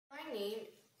name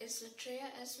is Latreya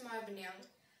S. Marbanyang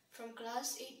from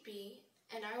Class 8B,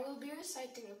 and I will be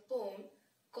reciting a poem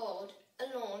called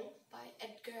Alone by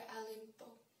Edgar Allan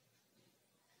Poe.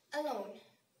 Alone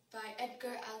by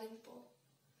Edgar Allan Poe.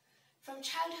 From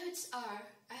childhood's hour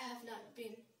I have not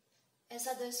been, as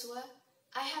others were,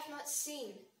 I have not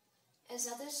seen, as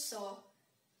others saw,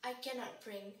 I cannot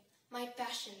bring my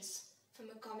passions from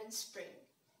a common spring.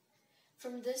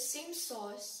 From this same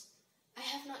source I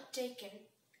have not taken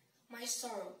my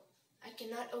sorrow, I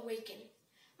cannot awaken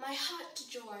my heart to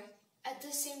joy at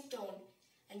the same tone,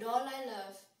 and all I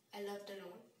loved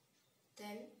alone.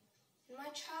 Then, in my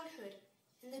childhood,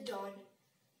 in the dawn,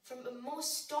 from a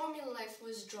most stormy life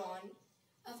was drawn,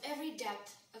 of every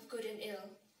depth of good and ill,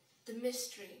 the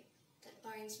mystery that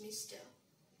binds me still.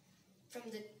 From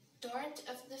the torrent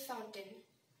of the fountain,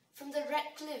 from the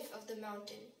red cliff of the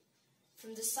mountain,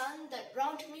 from the sun that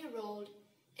round me rolled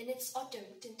in its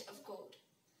autumn tint of gold,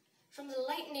 from the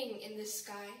lightning in the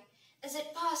sky as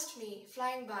it passed me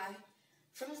flying by,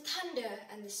 from the thunder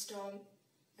and the storm,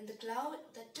 and the cloud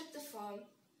that took the form,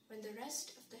 when the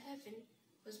rest of the heaven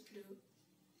was blue,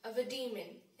 of a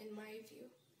demon in my view.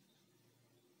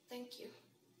 Thank you.